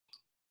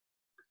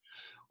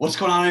What's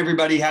going on,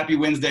 everybody? Happy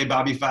Wednesday.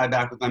 Bobby Fi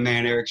back with my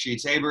man, Eric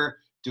Sheets-Haber,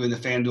 doing the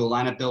Fanduel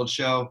lineup build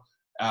show.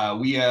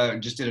 We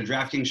just did a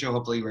DraftKings show.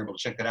 Hopefully you were able to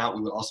check that out.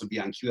 We will also be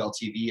on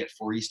QLTV at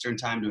 4 Eastern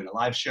time doing a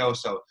live show,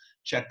 so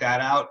check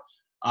that out.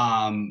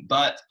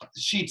 But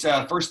Sheets,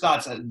 first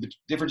thoughts,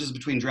 differences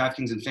between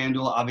DraftKings and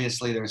Fanduel.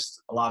 Obviously,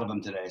 there's a lot of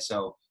them today.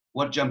 So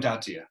what jumped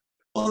out to you?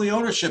 Well, the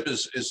ownership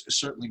is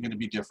certainly going to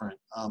be different.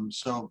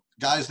 So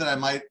guys that I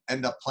might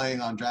end up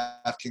playing on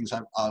DraftKings,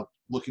 I'm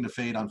looking to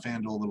fade on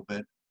Fanduel a little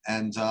bit.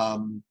 And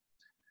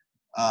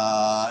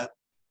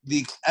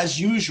as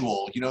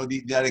usual,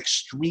 that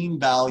extreme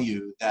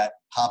value that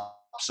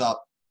pops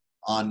up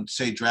on,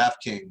 say,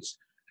 DraftKings,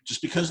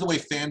 just because of the way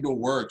FanDuel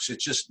works,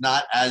 it's just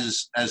not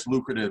as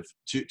lucrative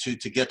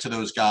to get to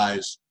those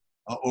guys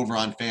over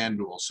on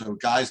FanDuel. So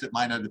guys that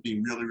might end up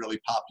being really,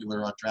 really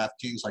popular on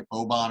DraftKings, like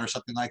Boban or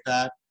something like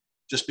that,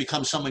 just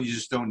become someone you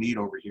just don't need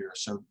over here.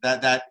 So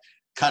that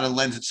kind of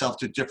lends itself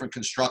to different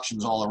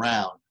constructions all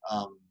around.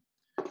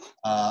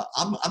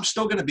 I'm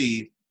still going to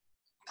be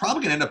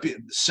probably going to end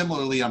up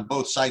similarly on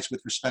both sites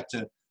with respect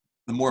to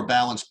the more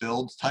balanced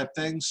build type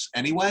things.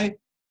 Anyway,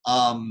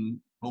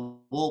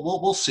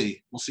 we'll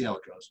see. We'll see how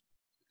it goes.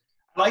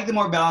 I like the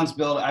more balanced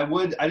build. I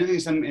do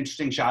think some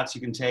interesting shots you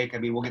can take. I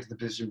mean, we'll get to the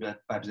position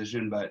by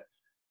position, but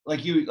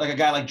like a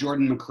guy like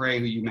Jordan McRae,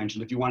 who you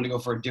mentioned, if you wanted to go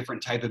for a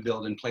different type of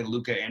build and play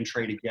Luka and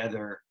Trae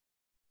together,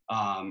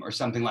 or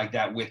something like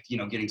that with,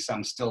 getting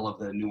some still of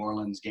the New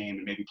Orleans game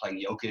and maybe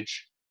playing Jokic,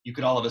 you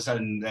could all of a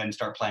sudden then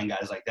start playing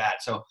guys like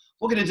that. So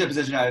we'll get into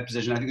position out of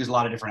position. I think there's a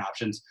lot of different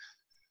options.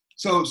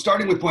 So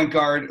starting with point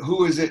guard,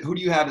 who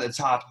do you have at the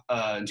top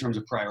in terms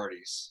of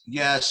priorities?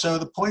 Yeah, so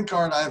the point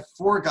guard, I have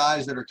four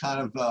guys that are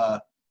kind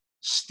of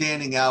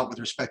standing out with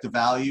respect to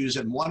values,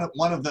 and one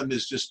of them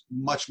is just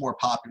much more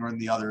popular than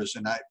the others,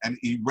 and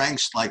he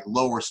ranks like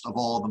lowest of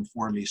all of them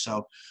for me.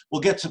 So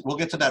we'll get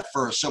to that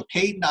first. So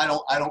Peyton, I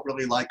don't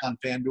really like on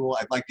FanDuel.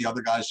 I like the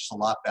other guys just a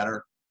lot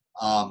better,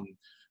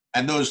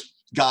 and those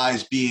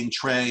guys being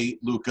Trae,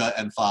 Luka,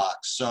 and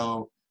Fox.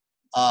 So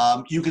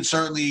you can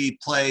certainly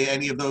play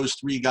any of those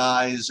three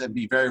guys and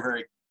be very,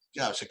 very,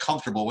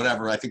 comfortable,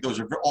 whatever. I think those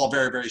are all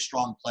very, very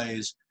strong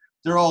plays.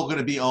 They're all going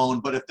to be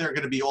owned, but if they're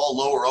going to be all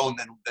lower owned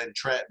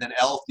than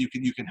Elf, you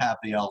can have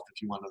the Elf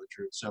if you want to know the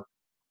truth. So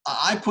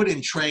I put in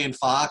Trae and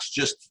Fox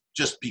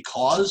just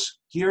because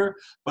here,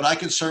 but I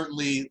could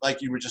certainly,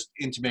 like you were just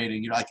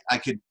intimating,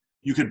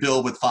 you could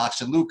build with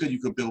Fox and Luka, you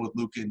could build with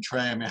Luka and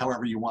Trae. I mean,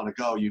 however you want to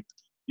go, you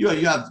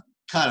have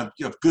kind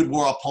of good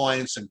war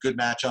points and good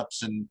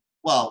matchups, and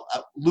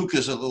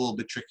Luka's a little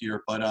bit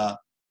trickier, but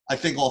I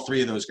think all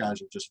three of those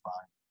guys are just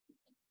fine.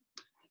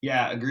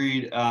 Yeah,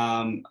 agreed.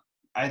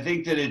 I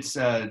think that it's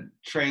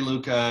Trae,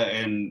 Luka,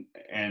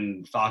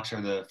 and Fox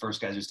are the first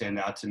guys who stand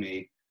out to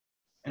me,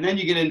 and then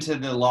you get into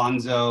the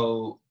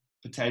Lonzo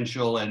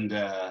potential and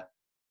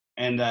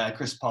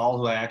Chris Paul,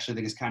 who I actually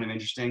think is kind of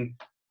interesting.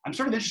 I'm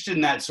sort of interested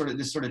in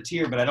this sort of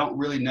tier, but I don't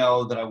really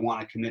know that I want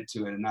to commit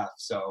to it enough.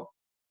 So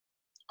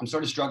I'm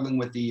sort of struggling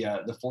with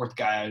the fourth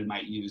guy I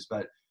might use,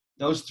 but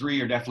those three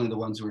are definitely the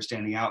ones who are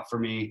standing out for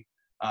me.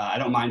 I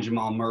don't mind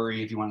Jamal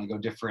Murray if you want to go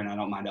different. I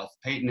don't mind Elf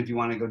Payton if you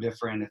want to go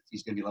different, if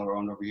he's going to be lower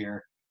owned over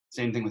here.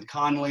 Same thing with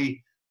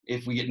Conley.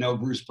 If we get no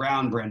Bruce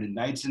Brown, Brandon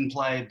Knight's in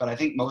play. But I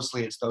think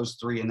mostly it's those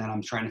three, and then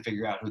I'm trying to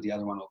figure out who the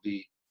other one will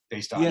be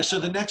based on. Yeah, so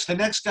the next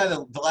guy,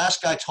 the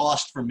last guy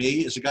tossed for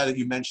me is a guy that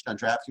you mentioned on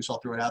DraftKings, so I'll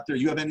throw it out there.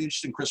 You have any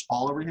interest in Chris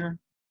Paul over here?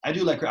 I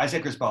do like – I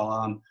said Chris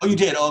Paul. Oh, you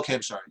did? Oh, okay,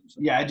 I'm sorry.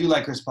 Yeah, I do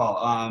like Chris Paul.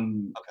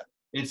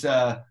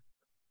 Okay.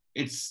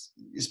 It's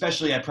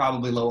especially at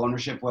probably low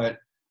ownership. What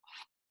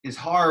is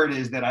hard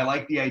is that I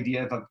like the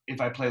idea if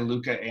I play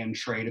Luka and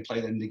Trae to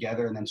play them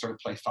together and then sort of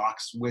play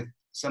Fox with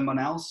someone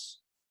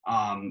else.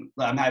 I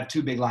have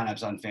two big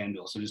lineups on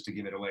FanDuel, so just to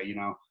give it away,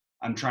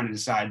 I'm trying to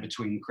decide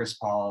between Chris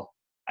Paul.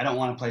 I don't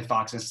want to play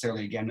Fox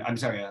necessarily again. I'm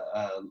sorry,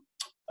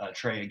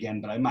 Trae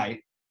again, but I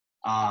might.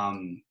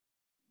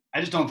 I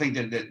just don't think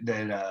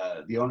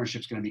that the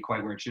ownership's going to be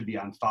quite where it should be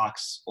on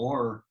Fox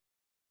or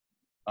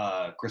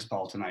Chris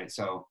Paul tonight.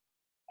 So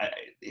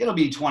it'll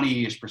be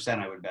 20-ish%,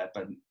 I would bet,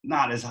 but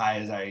not as high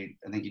as I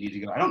think you need to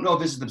go. I don't know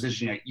if this is the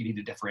position you need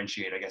to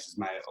differentiate, I guess, is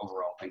my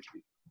overall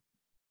thinking.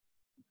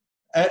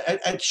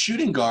 At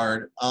shooting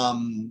guard,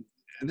 and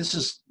this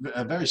is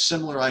a very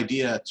similar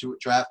idea to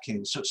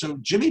DraftKings. So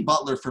Jimmy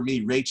Butler, for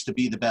me, rates to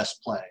be the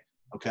best play,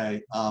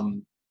 okay,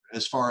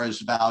 as far as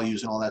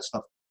values and all that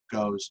stuff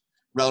goes,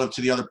 relative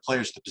to the other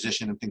players at the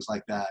position and things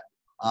like that.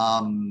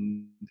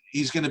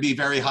 He's going to be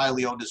very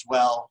highly owned as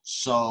well.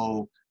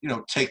 So,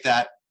 take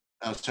that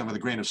with a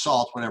grain of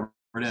salt, whatever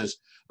it is.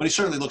 But he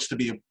certainly looks to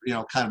be,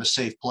 kind of a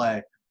safe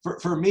play.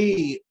 For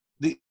me,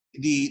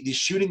 the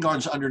shooting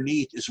guards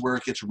underneath is where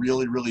it gets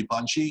really, really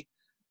bunchy.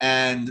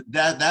 And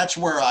that's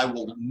where I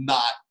would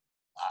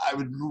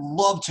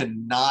love to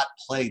not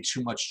play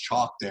too much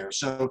chalk there.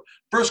 So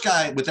first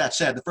guy, with that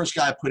said, the first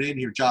guy I put in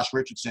here, Josh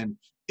Richardson,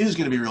 is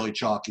going to be really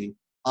chalky.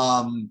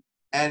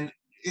 And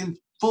in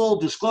full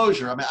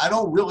disclosure, I mean, I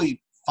don't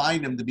really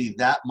find him to be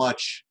that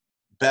much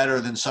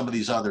better than some of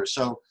these others.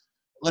 So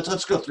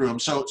let's go through them.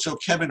 So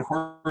Kevin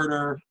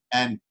Huerter,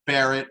 and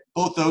Barrett.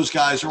 Both those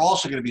guys are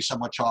also going to be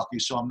somewhat chalky,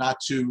 so I'm not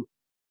too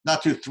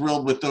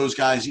thrilled with those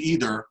guys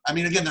either. I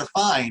mean, again, they're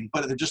fine,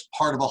 but they're just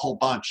part of a whole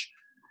bunch.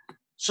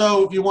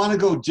 So if you want to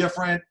go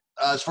different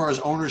as far as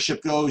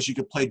ownership goes, you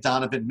could play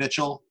Donovan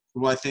Mitchell,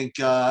 who I think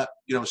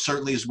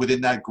certainly is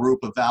within that group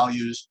of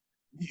values.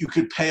 You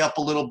could pay up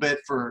a little bit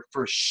for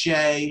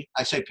Shea.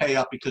 I say pay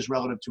up because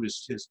relative to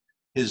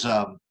his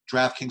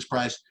DraftKings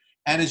price.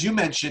 And as you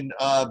mentioned,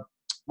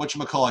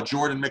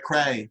 Jordan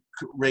McRae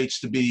rates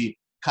to be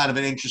kind of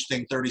an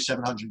interesting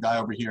 3,700 guy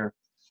over here.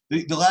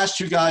 The last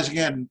two guys,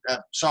 again,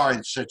 sorry,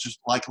 it's just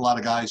like a lot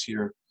of guys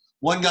here.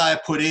 One guy I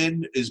put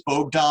in is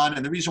Bogdan,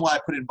 and the reason why I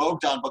put in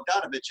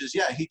Bogdanovich is,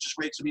 he just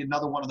rates to be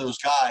another one of those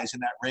guys in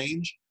that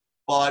range.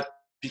 But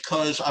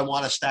because I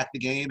want to stack the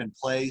game and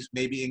play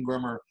maybe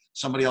Ingram or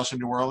somebody else in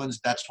New Orleans,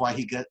 that's why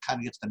he kind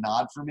of gets the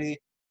nod for me.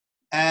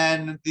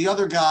 And the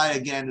other guy,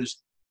 again,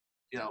 is,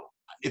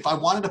 if I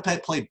wanted to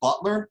play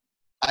Butler,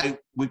 I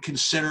would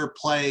consider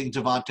playing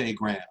Devontae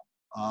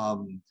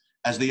Graham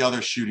as the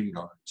other shooting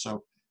guard.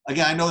 So,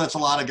 again, I know that's a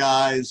lot of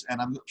guys, and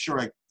I'm sure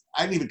I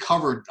didn't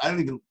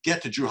even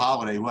get to Drew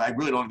Holiday, who I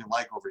really don't even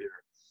like over here.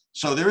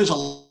 So there is a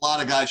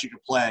lot of guys you can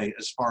play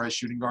as far as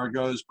shooting guard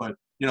goes, but,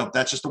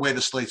 that's just the way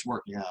the slate's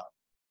working out.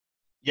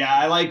 Yeah,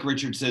 I like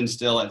Richardson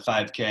still at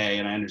 5K,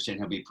 and I understand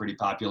he'll be pretty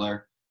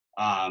popular.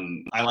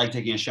 I like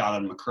taking a shot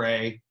on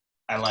McRae.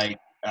 I like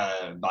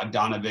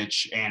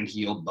Bogdanovich and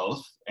Hield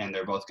both, and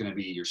they're both going to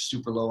be your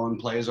super low-owned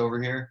plays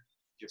over here.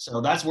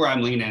 So that's where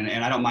I'm leaning,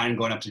 and I don't mind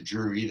going up to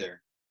Drew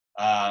either.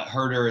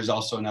 Herder is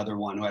also another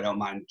one who I don't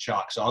mind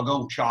chalk. So I'll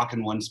go chalk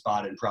in one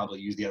spot and probably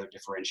use the other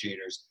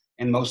differentiators.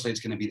 And mostly it's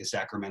going to be the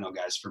Sacramento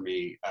guys for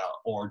me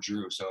or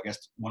Drew. So I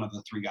guess one of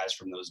the three guys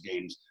from those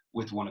games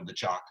with one of the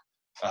chalk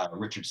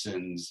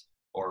Richardsons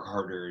or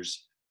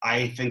Herders.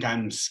 I think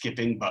I'm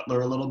skipping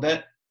Butler a little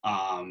bit,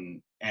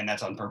 and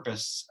that's on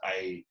purpose.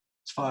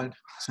 It's fine.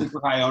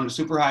 Super high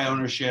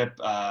ownership.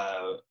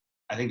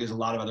 I think there's a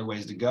lot of other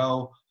ways to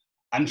go.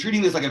 I'm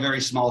treating this like a very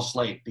small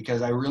slate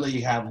because I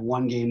really have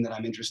one game that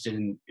I'm interested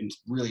in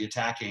really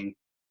attacking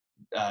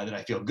that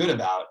I feel good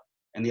about,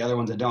 and the other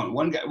ones I don't.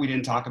 One guy we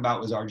didn't talk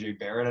about was RJ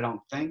Barrett, I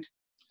don't think.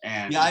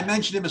 And I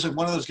mentioned him as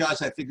one of those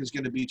guys I think is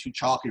going to be too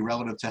chalky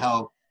relative to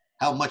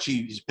how much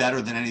he's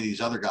better than any of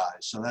these other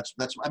guys. So that's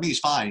I mean, he's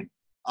fine.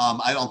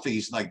 I don't think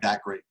he's like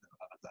that great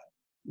about that.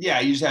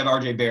 Yeah, you just have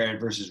RJ Barrett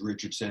versus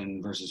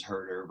Richardson versus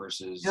Herder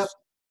versus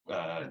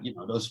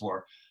those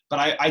four.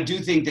 But I do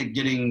think that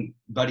getting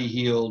Buddy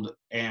Hield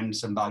and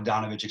some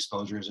Bogdanovich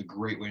exposure is a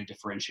great way to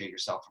differentiate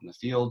yourself from the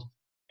field.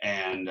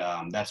 And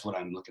that's what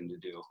I'm looking to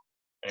do.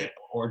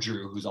 Or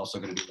Drew, who's also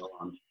going to be low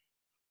on.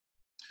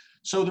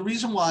 So the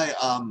reason why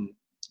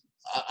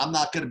I'm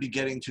not going to be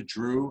getting to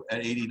Drew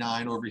at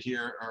 89 over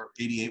here, or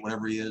 88,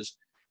 whatever he is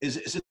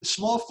a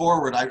small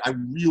forward. I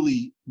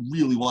really,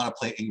 really want to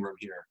play Ingram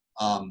here.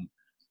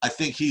 I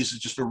think he's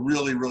just a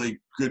really, really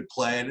good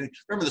play. And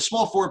remember, the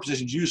small forward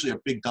position is usually a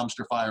big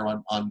dumpster fire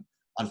on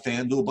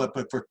FanDuel.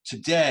 But for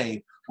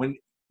today, when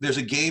there's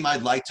a game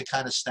I'd like to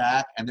kind of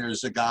stack and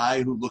there's a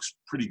guy who looks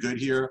pretty good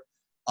here,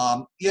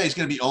 he's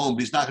going to be owned,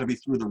 but he's not going to be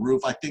through the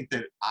roof. I think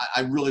that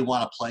I really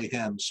want to play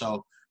him.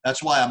 So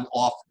that's why I'm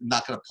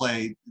not going to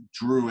play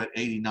Drew at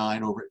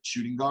 89 over at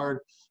shooting guard.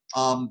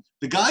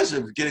 The guys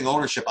that are getting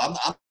ownership, I'm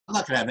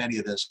not going to have any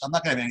of this. I'm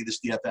not going to have any of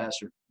this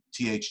DFS or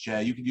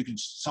THJ. You can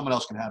someone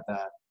else can have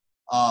that.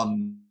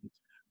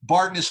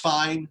 Barton is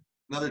fine,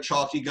 another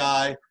chalky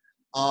guy.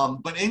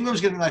 But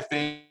Ingram's going to be my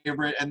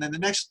favorite. And then the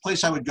next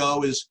place I would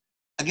go is,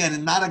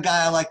 again, not a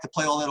guy I like to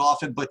play all that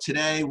often, but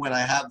today when I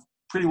have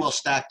pretty well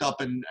stacked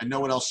up and know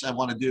what else I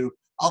want to do,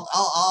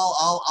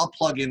 I'll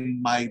plug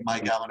in my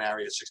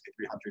Gallinari at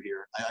 6,300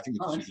 here. I think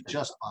it's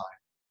just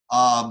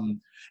fine.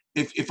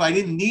 If I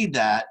didn't need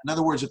that, in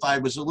other words, if I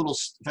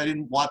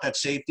didn't want that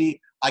safety,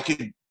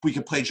 we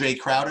could play Jay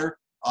Crowder,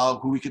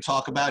 who we could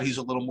talk about. He's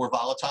a little more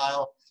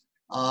volatile.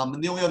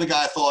 And the only other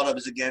guy I thought of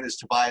is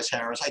Tobias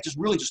Harris.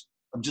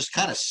 I'm just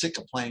kind of sick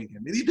of playing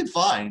him. And he's been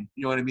fine.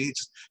 You know what I mean?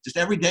 It's just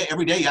every day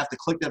you have to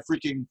click that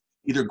freaking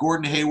either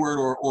Gordon Hayward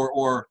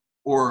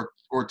or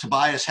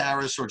Tobias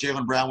Harris or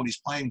Jaylen Brown when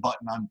he's playing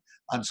button on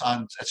at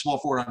small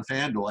forward on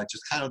FanDuel. I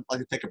just kind of like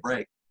to take a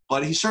break.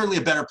 But he's certainly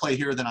a better play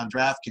here than on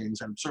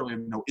DraftKings. I certainly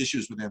have no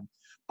issues with him.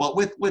 But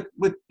with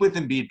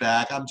Embiid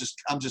back, I'm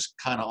just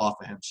kind of off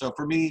of him. So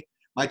for me,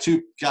 my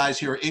two guys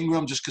here are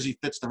Ingram, just because he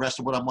fits the rest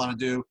of what I want to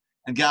do,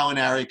 and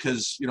Gallinari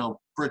because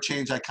for a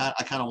change, I kind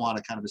of want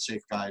a kind of a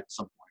safe guy at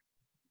some point.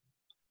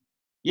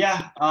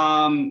 Yeah,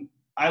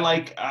 I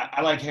like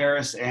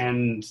Harris,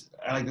 and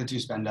I like the two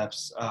spend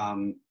ups.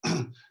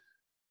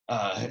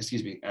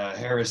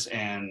 Harris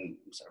and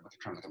I'm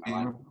trying to look at my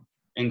line.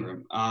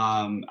 Ingram.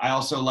 I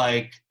also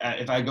like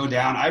if I go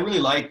down, I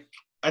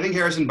think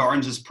Harrison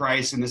Barnes'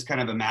 price in this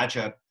kind of a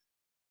matchup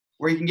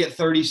where he can get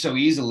 30 so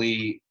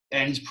easily,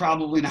 and he's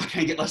probably not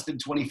going to get less than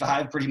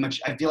 25 pretty much.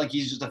 I feel like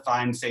he's just a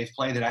fine, safe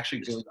play that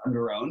actually goes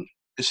under-owned.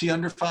 Is he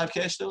under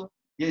 5K still?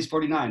 Yeah, he's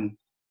 49.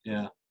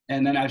 Yeah.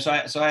 And then I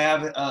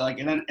have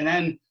and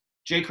then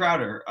Jay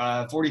Crowder,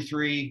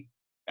 43.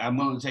 I'm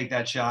willing to take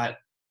that shot.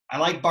 I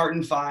like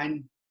Barton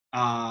fine.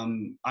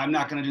 I'm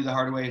not going to do the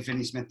Hardaway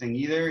Finney Smith thing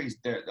either.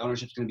 The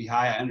ownership's going to be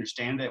high. I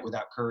understand it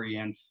without Curry.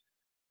 And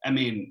I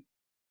mean,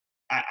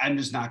 I'm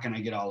just not going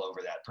to get all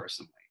over that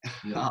personally.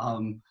 Yeah.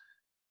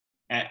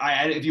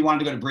 If you wanted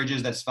to go to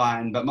Bridges, that's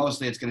fine. But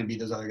mostly it's going to be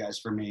those other guys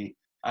for me.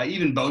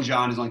 Even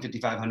Bojan is only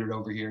 5,500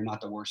 over here.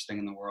 Not the worst thing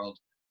in the world.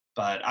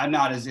 But I'm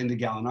not as into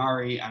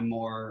Gallinari. I'm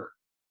more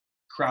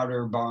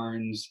Crowder,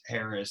 Barnes,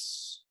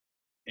 Harris,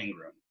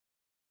 Ingram.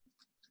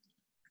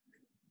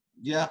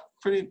 Yeah,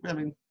 pretty. I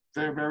mean,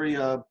 very, very.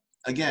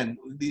 Again,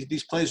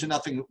 these plays are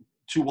nothing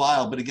too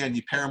wild, but again,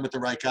 you pair them with the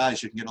right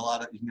guys, you can get a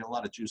lot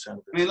of juice out of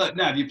it. I mean, look,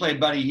 no, if you play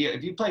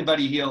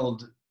Buddy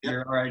Hield, Yep.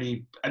 you're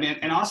already. I mean,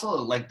 and also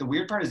like the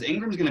weird part is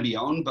Ingram's going to be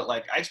owned, but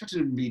like I expect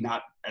him to be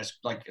not as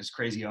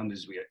crazy owned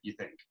as you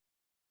think.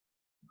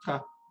 Okay.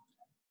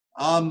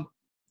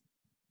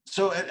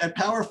 So at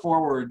power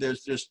forward,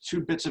 there's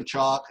two bits of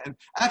chalk, and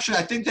actually,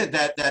 I think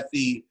that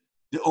the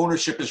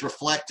ownership is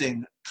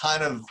reflecting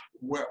kind of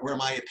where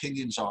my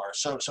opinions are.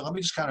 So let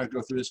me just kind of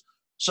go through this.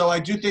 So I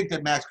do think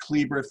that Max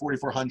Kleber at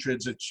 4,400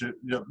 is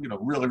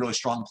really, really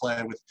strong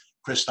play with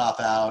Kristaps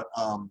out,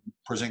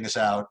 Porzingis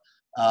out,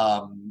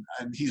 and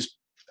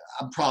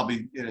I'm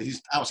probably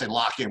I would say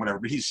lock in whatever,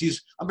 but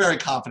I'm very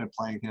confident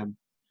playing him.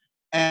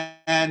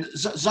 And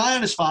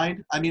Zion is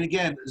fine. I mean,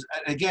 again,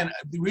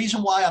 the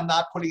reason why I'm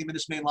not putting him in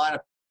this main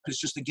lineup is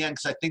just again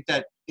because I think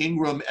that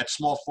Ingram at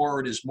small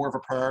forward is more of a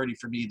priority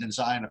for me than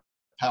Zion at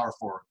power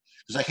forward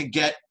because I can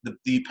get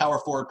the power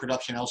forward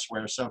production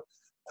elsewhere. So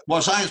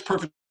while Zion's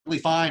perfectly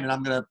fine, and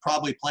I'm going to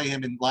probably play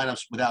him in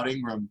lineups without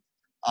Ingram,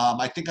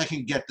 I think I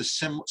can get the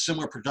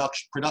similar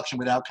production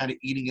without kind of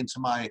eating into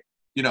my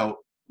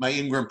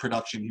Ingram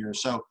production here.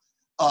 So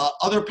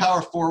other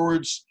power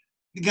forwards,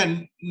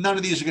 again, none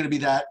of these are going to be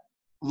that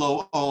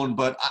low owned,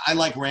 but I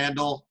like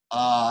Randall,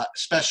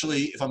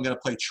 especially if I'm going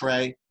to play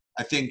Trey.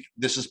 I think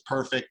this is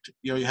perfect.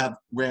 You have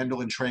Randall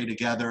and Trey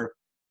together.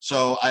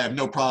 So I have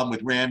no problem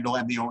with Randall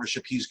and the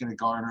ownership he's going to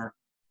garner.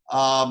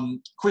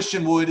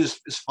 Christian Wood is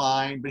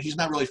fine, but he's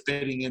not really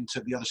fitting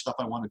into the other stuff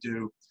I want to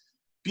do.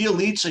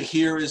 Bielitsa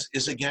here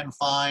is again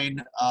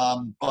fine,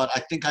 but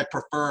I think I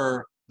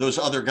prefer those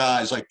other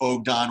guys like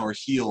Bogdan or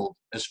Hield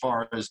as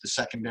far as the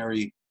second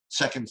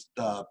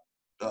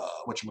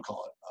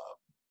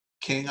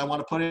king I want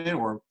to put in,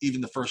 or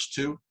even the first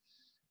two.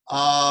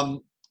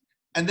 And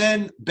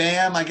then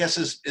Bam, I guess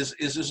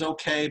is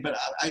okay, but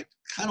I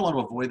kind of want to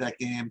avoid that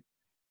game.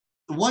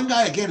 The one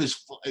guy again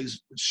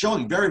is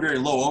showing very, very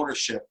low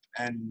ownership,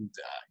 and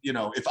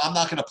if I'm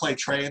not going to play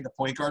Trey in the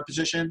point guard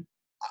position,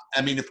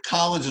 I mean if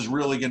Collins is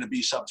really going to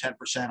be sub 10%,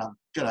 I'm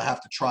going to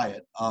have to try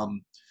it.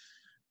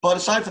 But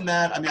aside from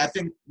that, I mean I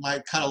think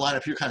my kind of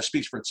lineup here kind of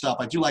speaks for itself.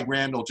 I do like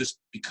Randall just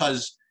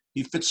because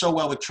he fits so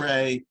well with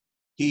Trey.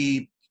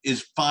 He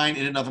is fine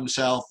in and of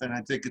himself, and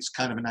I think it's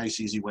kind of a nice,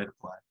 easy way to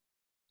play.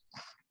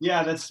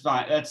 Yeah, that's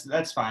fine.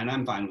 That's fine.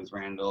 I'm fine with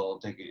Randall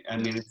taking. I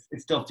mean,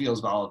 it still feels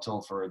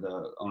volatile for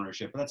the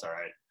ownership, but that's all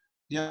right.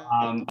 Yeah.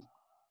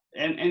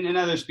 And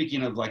another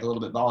speaking of like a little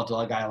bit volatile,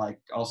 a guy like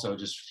also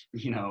just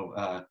in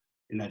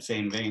that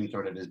same vein,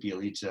 sort of as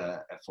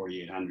Bielitsa at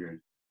 4,800.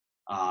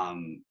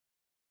 I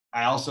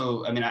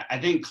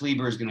think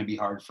Kleber is going to be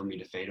hard for me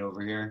to fade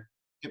over here.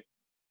 Yep.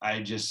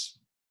 I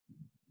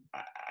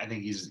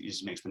think he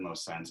just makes the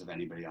most sense of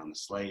anybody on the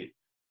slate.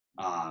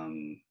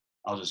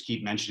 I'll just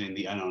keep mentioning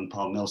the unknown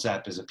Paul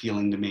Millsap is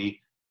appealing to me,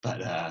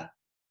 but I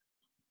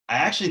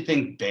actually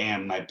think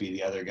Bam might be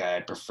the other guy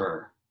I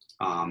prefer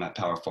at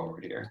power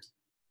forward here.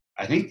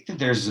 I think that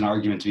there's an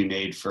argument to be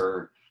made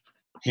for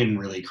him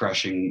really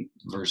crushing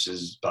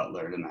versus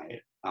Butler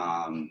tonight.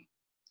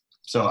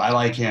 So I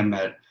like him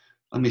at,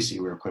 let me see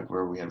real quick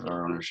where we have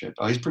our ownership.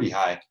 Oh, he's pretty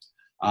high.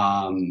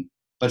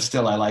 But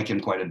still, I like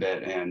him quite a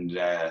bit, and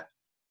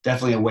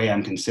definitely a way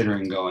I'm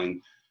considering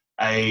going.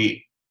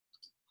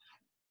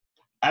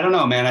 I don't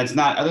know, man. It's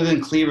not other than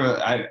Kleber.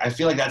 I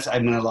feel like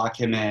I'm going to lock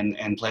him in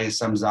and play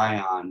some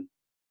Zion.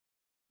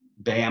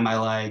 Bam, I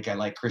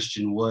like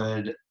Christian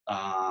Wood.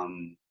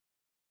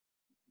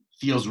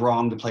 Feels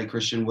wrong to play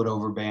Christian Wood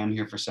over Bam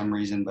here for some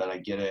reason, but I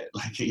get it.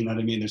 Like, you know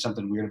what I mean? There's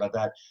something weird about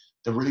that.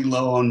 The really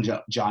low on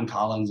John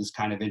Collins is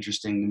kind of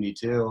interesting to me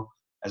too,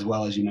 as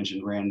well as you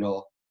mentioned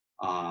Randall.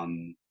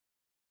 I'm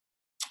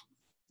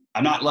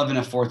not loving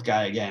a fourth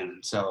guy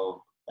again,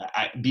 so.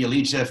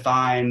 Bielitsa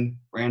fine,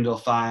 Randall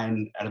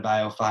fine,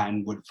 Adebayo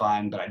fine, Wood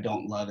fine, but I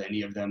don't love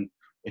any of them.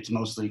 It's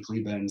mostly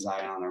Kleber and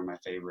Zion are my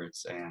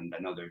favorites, and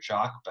I know they're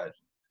chalk, but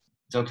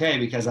it's okay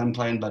because I'm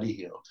playing Buddy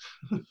Hield.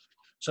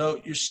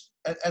 So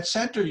at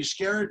center, you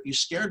scared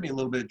me a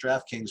little bit at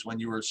DraftKings when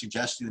you were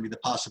suggesting to me the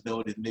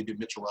possibility that maybe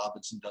Mitchell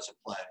Robinson doesn't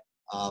play.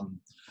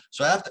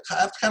 So I have to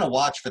kind of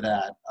watch for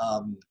that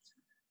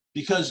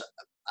because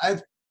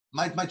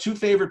my two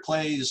favorite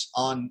plays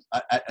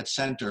at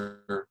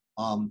center.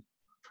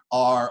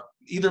 Are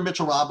either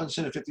Mitchell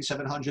Robinson at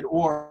 5,700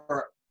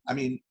 or, I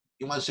mean,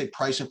 you want to say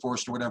price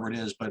enforced or whatever it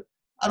is, but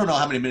I don't know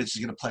how many minutes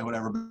he's going to play,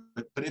 whatever.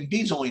 But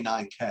Embiid's only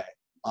 9K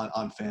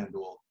on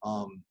FanDuel.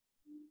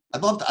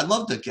 I'd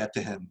love to get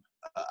to him,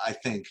 I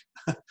think.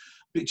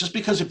 just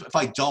because if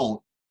I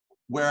don't,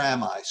 where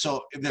am I?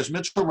 So if there's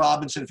Mitchell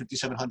Robinson at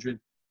 5,700,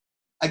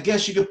 I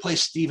guess you could play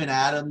Steven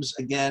Adams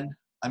again.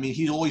 I mean,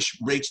 he always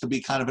rates to be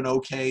kind of an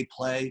okay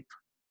play.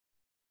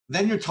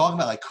 Then you're talking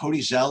about like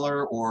Cody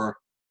Zeller, or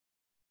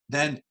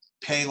then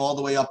paying all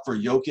the way up for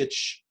Jokic.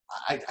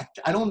 I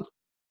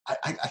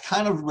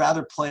kind of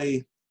rather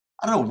play.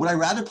 I don't know. Would I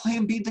rather play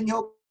Embiid than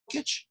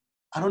Jokic?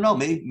 I don't know.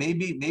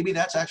 Maybe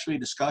that's actually a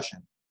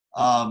discussion.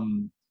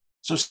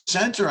 So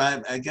center,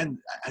 I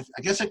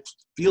guess it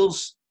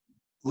feels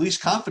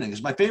least confident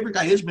because my favorite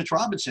guy is Mitch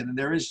Robinson, and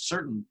there is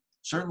certainly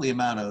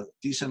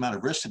decent amount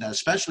of risk to that,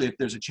 especially if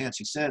there's a chance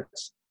he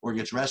sits or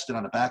gets rested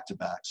on a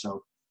back-to-back.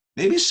 So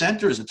maybe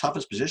center is the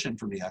toughest position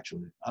for me,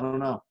 actually. I don't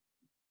know.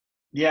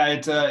 Yeah,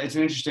 it's an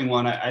interesting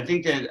one. I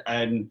think that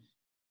I'm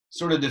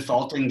sort of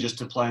defaulting just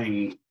to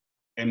playing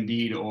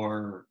Embiid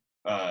or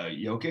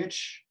Jokic.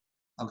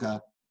 Okay.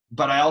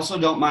 But I also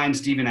don't mind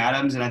Steven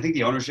Adams, and I think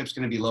the ownership's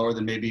going to be lower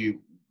than maybe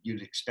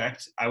you'd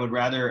expect. I would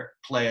rather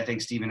play, I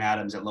think, Steven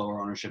Adams at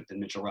lower ownership than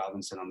Mitchell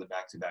Robinson on the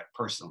back-to-back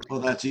personally. Well,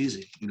 that's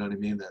easy. You know what I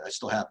mean? I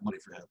still have money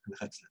for him.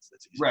 That's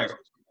easy.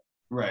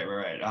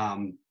 Right.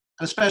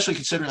 Especially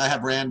considering I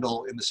have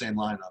Randall in the same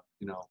lineup,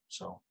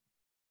 so.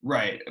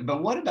 Right.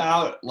 But what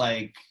about,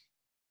 like,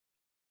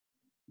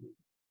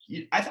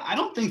 I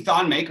don't think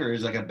Thon Maker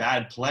is like a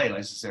bad play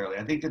necessarily.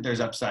 I think that there's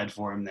upside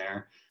for him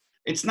there.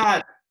 It's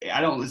not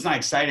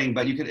exciting,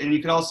 but you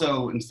could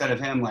also, instead of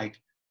him, like,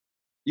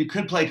 you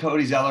could play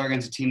Cody Zeller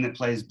against a team that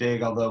plays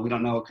big, although we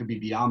don't know, it could be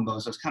Biyombo,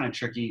 so it's kind of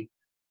tricky.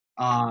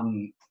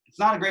 It's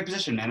not a great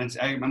position, man.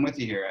 I'm with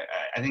you here.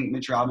 I think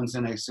Mitch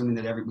Robinson, assuming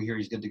that we hear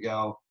he's good to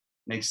go,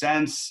 makes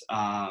sense.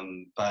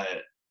 But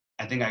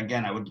I think,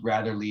 again, I would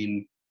rather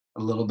lean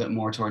a little bit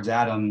more towards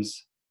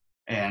Adams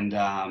and,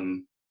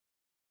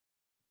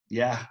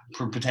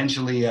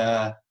 potentially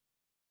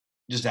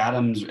just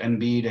Adams,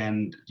 Embiid,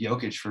 and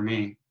Jokic for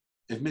me.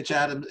 If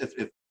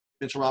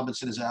Mitchell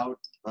Robinson is out,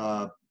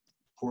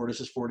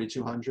 Portis is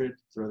 4,200.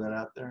 Throw that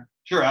out there.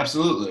 Sure,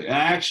 absolutely. And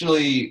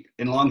actually,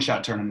 in long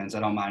shot tournaments, I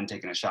don't mind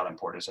taking a shot on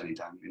Portis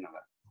anytime. You know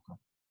that.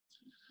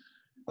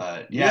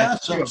 But yeah.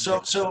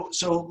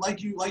 So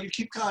like you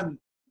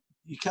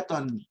kept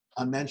on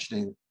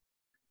mentioning,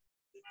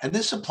 and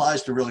this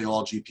applies to really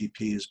all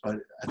GPPs, but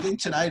I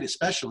think tonight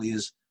especially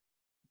is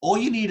all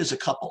you need is a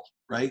couple,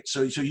 right?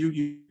 So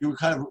you were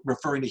kind of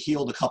referring to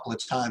Hield a couple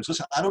of times.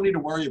 Listen, I don't need to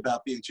worry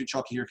about being too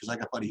chalky here because I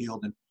got Buddy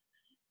Hield,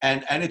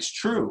 and it's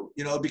true,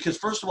 because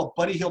first of all,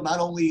 Buddy Hield, not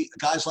only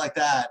guys like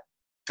that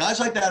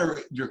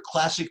are your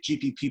classic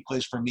GPP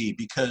plays for me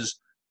because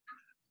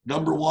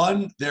number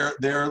one,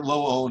 they're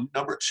low owned.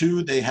 Number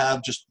two, they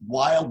have just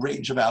wild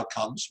range of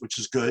outcomes, which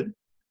is good.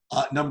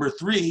 Number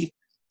three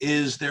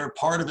is they're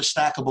part of a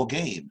stackable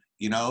game,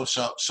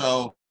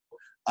 So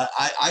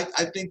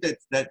I think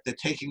that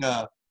taking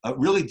a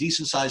really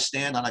decent sized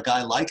stand on a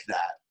guy like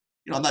that,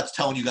 I'm not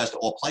telling you guys to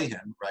all play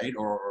him, right,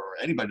 or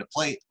anybody to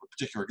play a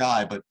particular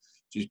guy, but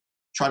to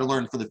try to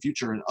learn for the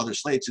future in other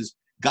slates is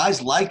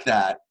guys like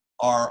that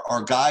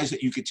are guys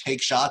that you could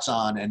take shots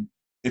on, and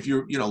if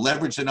you're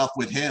leveraged enough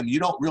with him, you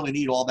don't really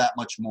need all that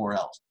much more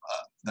else.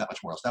 That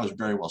was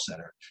very well said,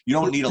 Eric. You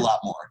don't need a lot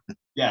more.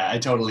 Yeah, I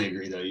totally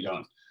agree, though. You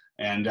don't.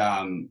 And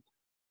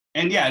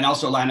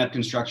also lineup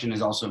construction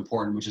is also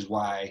important, which is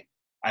why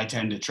I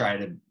tend to try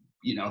to,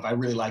 if I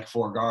really like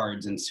four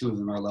guards and two of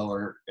them are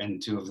lower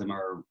and two of them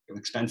are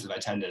expensive, I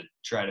tend to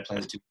try to play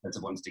the two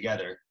expensive ones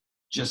together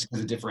just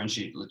because it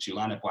differentiates you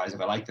lineup-wise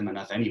if I like them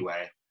enough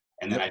anyway.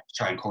 And then I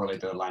try and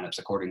correlate the lineups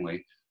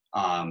accordingly.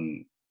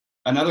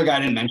 Another guy I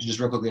didn't mention, just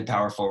real quickly, at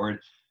power forward,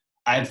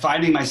 I'm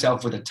finding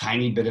myself with a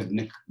tiny bit of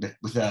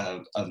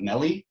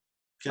Melly.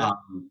 Okay.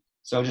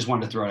 So I just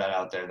wanted to throw that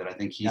out there that I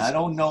think he's. Yeah, I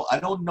don't know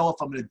if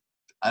I'm gonna.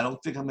 I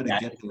don't think I'm gonna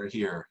get there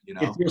here.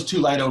 It feels too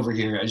light over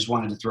here. I just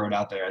wanted to throw it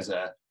out there as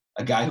a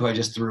guy who I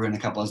just threw in a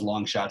couple of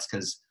long shots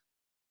because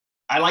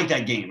I like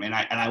that game and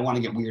I want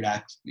to get weird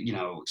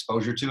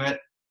exposure to it.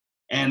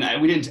 And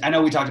I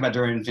know we talked about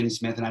during Finney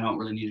Smith, and I don't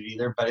really need it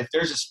either. But if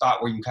there's a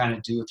spot where you kind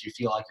of do, if you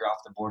feel like you're off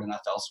the board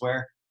enough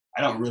elsewhere,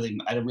 I really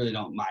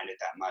don't mind it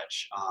that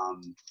much.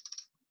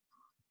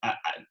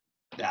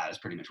 That's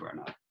pretty much where I'm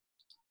at.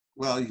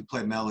 Well, you could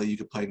play Melly. You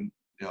could play,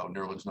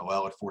 Nerlens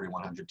Noel at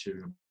 4,100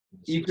 too.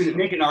 You could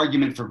make an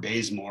argument for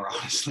Bazemore,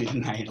 honestly,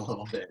 tonight a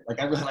little bit.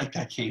 Like, I really like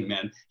that game,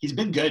 man. He's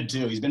been good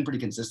too. He's been pretty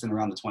consistent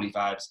around the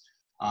 25s.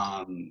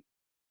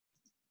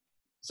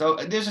 So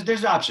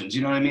there's options,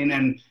 you know what I mean?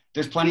 And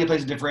there's plenty of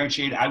places to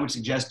differentiate. I would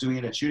suggest doing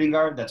it at shooting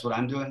guard. That's what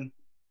I'm doing.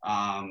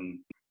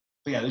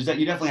 But yeah,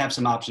 you definitely have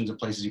some options of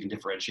places you can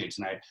differentiate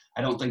tonight.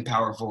 I don't think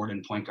power forward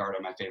and point guard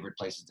are my favorite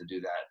places to do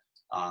that.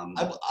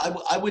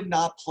 I would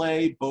not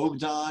play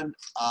Bogdan.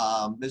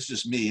 This is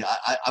just me.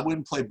 I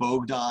wouldn't play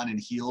Bogdan and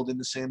Hield in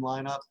the same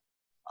lineup.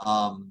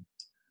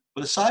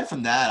 But aside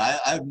from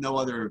that, I have no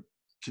other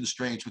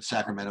constraints with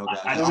Sacramento guys.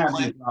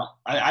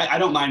 I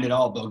don't mind at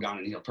all Bogdan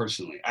and Hield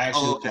personally. I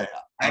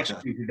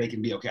actually think they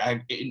can be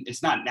okay.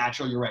 It's not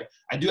natural. You're right.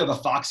 I do have a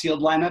Fox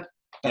Hield lineup,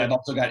 but I've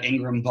also got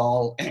Ingram,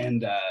 Ball,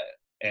 and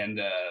and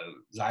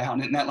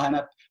Zion in that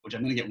lineup, which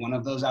I'm going to get one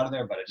of those out of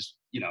there. But I just,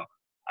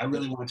 I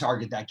really want to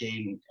target that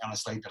game on a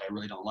slate that I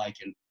really don't like.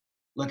 And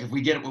look, if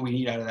we get what we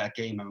need out of that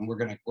game, I mean, we're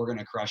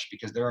gonna crush,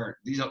 because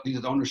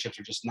these ownerships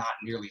are just not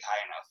nearly high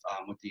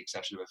enough, with the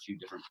exception of a few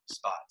different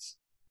spots.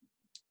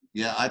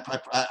 Yeah,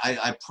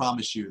 I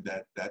promise you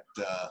that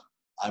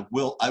I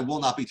will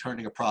not be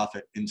turning a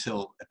profit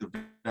until at the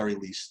very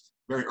least,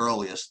 very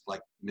earliest,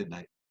 like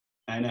midnight.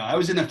 I know. I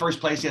was in the first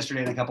place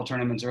yesterday in a couple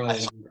tournaments earlier.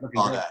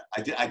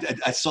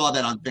 I saw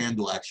that on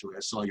Fanduel, actually.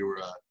 I saw you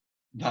were.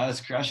 I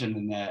was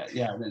crushing,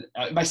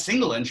 and my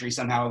single entry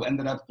somehow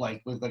ended up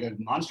with a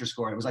monster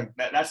score. It was like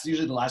that's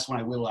usually the last one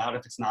I whittle out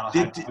if it's not a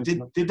high.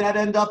 Did that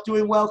end up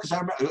doing well? Because I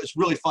remember it was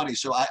really funny.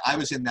 So I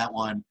was in that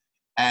one,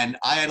 and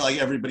I had like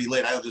everybody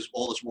late. I had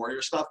all this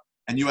Warrior stuff,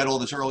 and you had all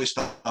this early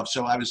stuff.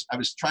 So I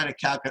was trying to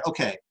calculate.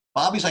 Okay,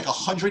 Bobby's like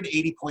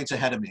 180 points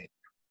ahead of me,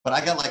 but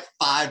I got like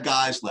 5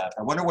 guys left.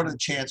 I wonder what are the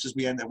chances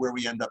where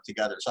we end up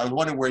together. So I was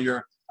wondering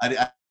where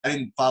I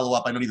didn't follow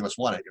up. I know neither of us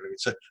won it.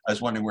 So I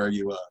was wondering where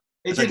you.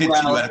 It did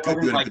well. It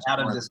wasn't like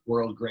out of this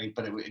world great,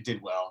 but it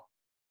did well.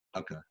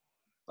 Okay.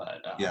 But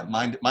yeah,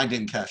 mine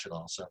didn't cash at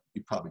all, so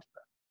you probably did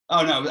that.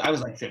 Oh no, I was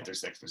like 5th or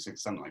 6th or 6th,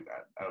 something like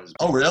that.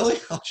 Oh really?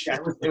 Oh, yeah,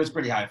 it was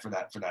pretty high for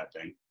that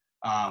thing.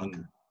 Okay.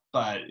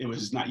 But it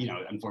was not.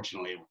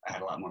 Unfortunately, I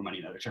had a lot more money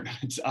in other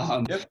tournaments.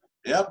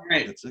 Yep.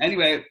 Right.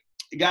 Anyway,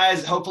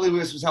 guys, hopefully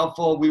this was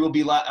helpful. We will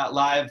be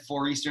live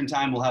for Eastern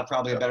time. We'll have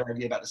probably a better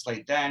idea about the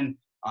slate then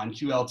on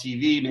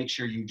QLTV. Make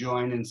sure you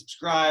join and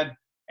subscribe.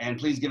 And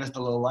please give us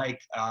the little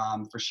like.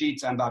 For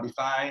Sheets, I'm Bobby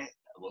Fye.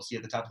 We'll see you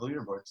at the top of the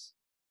leaderboards.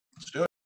 Let's do it.